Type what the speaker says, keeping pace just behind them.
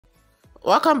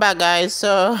Welcome back, guys.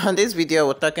 So, on this video,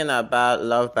 we're talking about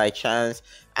Love by Chance,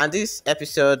 and this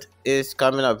episode is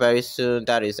coming up very soon.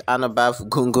 That is Anubhav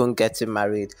Gungun getting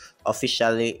married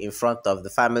officially in front of the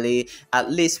family. At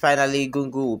least, finally,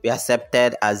 Gungun will be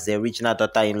accepted as the original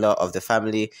daughter-in-law of the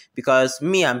family. Because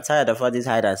me, I'm tired of all this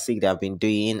hide and seek they have been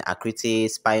doing. Akriti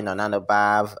spying on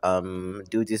Anubhav.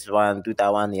 Do this one, do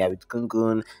that one. Yeah, with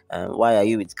Gungun. Why are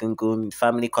you with Gungun?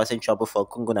 Family causing trouble for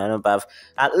Gungun and Anubhav.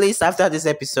 At least after this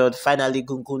episode, finally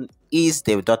Gungun is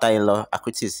the daughter-in-law.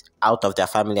 Akriti is out of their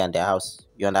family and their house.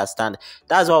 You understand?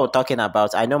 That's what we're talking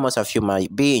about. I know most of you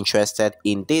might be interested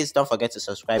in this. Don't forget to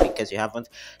subscribe in case you haven't.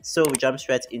 So we jump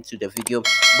straight into the video.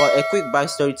 But a quick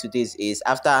backstory to this is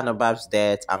after Anubhav's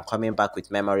death and coming back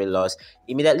with memory loss,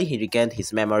 immediately he regained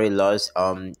his memory loss.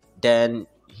 Then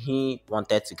he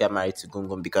wanted to get married to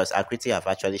Gungun because Akriti have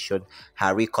actually shown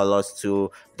her real colors to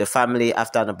the family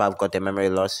after Anubhav got the memory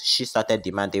loss. She started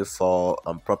demanding for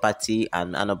property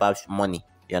and Anubhav's money.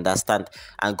 You understand?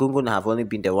 And Gungun have only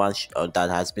been the one that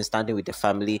has been standing with the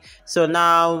family. So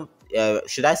now,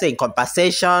 should I say, in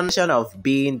compensation of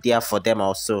being there for them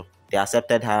also, they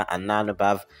accepted her, and now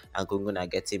Anubhav and Gungun are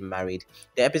getting married.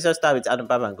 The episode starts with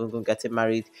Anubhav and Gungun getting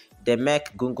married. They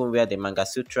make Gungun wear the Manga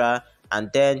Sutra, and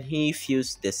then he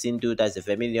feels the Sindhu, that's the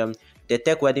vermilion. They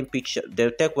take wedding picture. They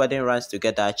take wedding runs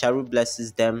together. Charu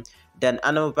blesses them. Then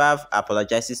Anubhav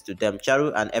apologizes to them.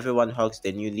 Charu and everyone hugs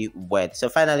the newlywed. So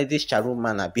finally, this Charu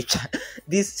man,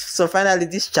 this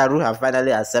Charu have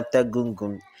finally accepted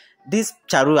Gungun. This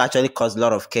Charu actually caused a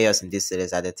lot of chaos in this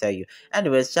series, I tell you.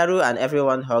 Anyways, Charu and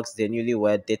everyone hugs the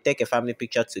newlywed. They take a family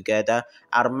picture together.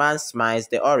 Arman smiles.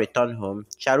 They all return home.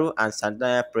 Charu and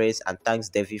Sandhya praise and thanks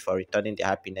Devi for returning their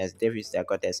happiness. Devi is their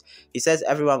goddess. He says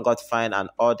everyone got fine and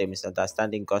all the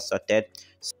misunderstanding got sorted.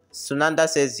 Sunanda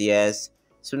says yes.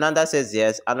 Sunanda says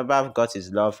yes. Anubhav got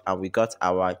his love and we got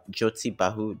our Jyoti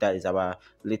Bahu, that is our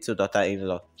little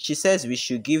daughter-in-law. She says we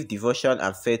should give devotion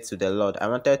and faith to the Lord. I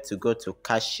wanted to go to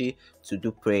Kashi to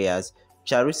do prayers.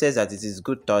 Charu says that it is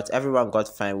good thought. Everyone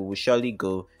got fine. We will surely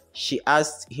go. She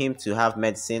asked him to have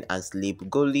medicine and sleep.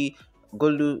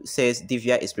 Golu says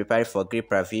Divya is preparing for great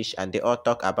Pravish and they all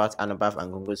talk about Anubhav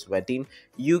and Gungun's wedding.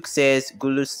 Yuk says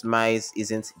Gulu's smiles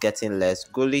isn't getting less.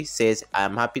 Goli says I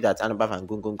am happy that Anubhav and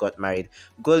Gungun got married.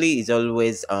 Gulu is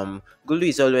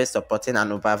always supporting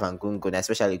Anubhav and Gungun,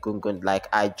 especially Gungun. Like,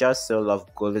 I just so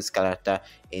love Golu's character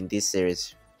in this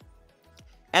series.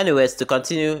 Anyways, to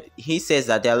continue, he says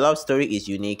that their love story is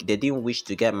unique. They didn't wish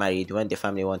to get married when the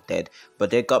family wanted,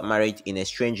 but they got married in a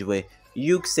strange way.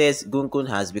 Yuk says Gungun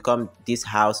has become this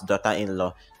house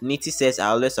daughter-in-law. Niti says I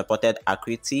always supported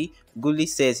Akriti. Guli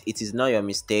says it is not your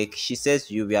mistake. She says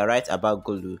you were right about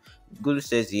Gulu. Gulu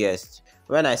says yes.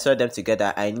 When I saw them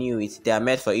together, I knew it. They are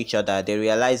meant for each other. They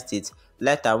realized it.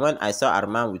 Later, when I saw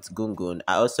Arman with Gungun,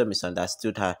 I also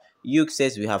misunderstood her. Yuk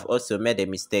says we have also made a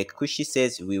mistake. Kushi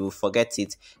says we will forget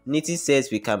it. Niti says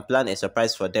we can plan a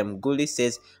surprise for them. Guli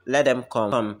says let them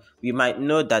come. We might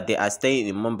know that they are staying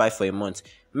in Mumbai for a month.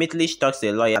 Mitlish talks to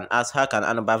a lawyer and asks how can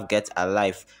Anubhav get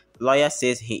alive. Lawyer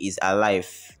says he is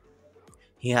alive.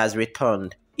 He has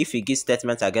returned. If he gives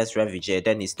statements against Vijay,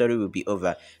 then his story will be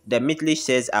over. Then Mitlish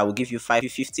says, I will give you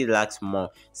 50 lakhs more.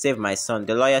 Save my son.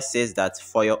 The lawyer says that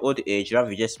for your old age,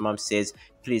 Vijay's mom says,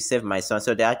 please save my son.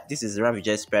 So this is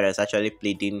Vijay's parents actually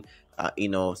pleading,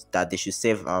 that they should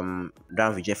save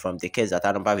Vijay from the case that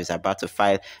Anubhav is about to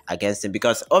file against him.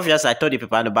 Because obviously, I told you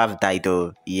people Anubhav died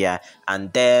though. Yeah.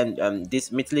 And then this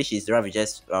Mitlish is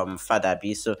Vijay's father,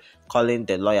 so calling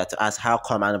the lawyer to ask how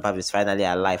come Anubhav is finally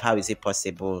alive. How is it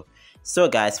possible? So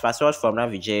guys, fast forward from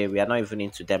Vijay, we are not even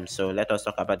into them, so let us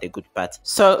talk about the good part.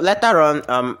 So later on,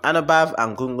 Anubhav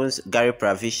and Gungun's Gari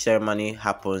Pravish ceremony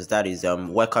happens. That is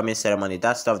welcoming ceremony.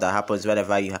 That stuff that happens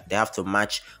whenever they have to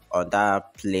march on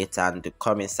that plate and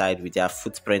come inside with their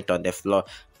footprint on the floor,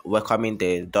 welcoming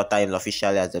the daughter-in-law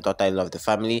officially as the daughter-in-law of the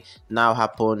family now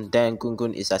happened. Then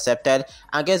Gungun is accepted,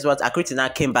 and guess what, Akriti now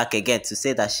came back again to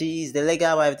say that she is the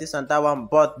legal wife, this and that one.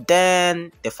 But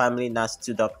then the family now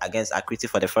stood up against Akriti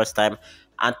for the first time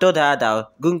and told her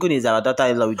that Gungun is our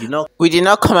daughter-in-law. We did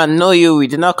not come and know you. We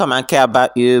did not come and care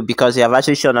about you because you have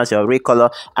actually shown us your real color.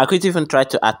 Akriti even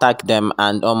tried to attack them,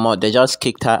 and they just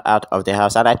kicked her out of the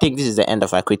house. And I think this is the end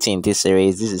of Akriti in this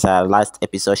series. This is her last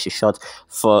episode she shot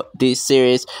for this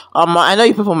series. I know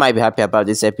you people might be happy about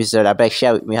this episode. I beg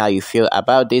share with me how you feel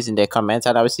about this in the comments,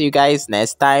 and I will see you guys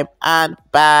next time. And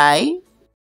bye.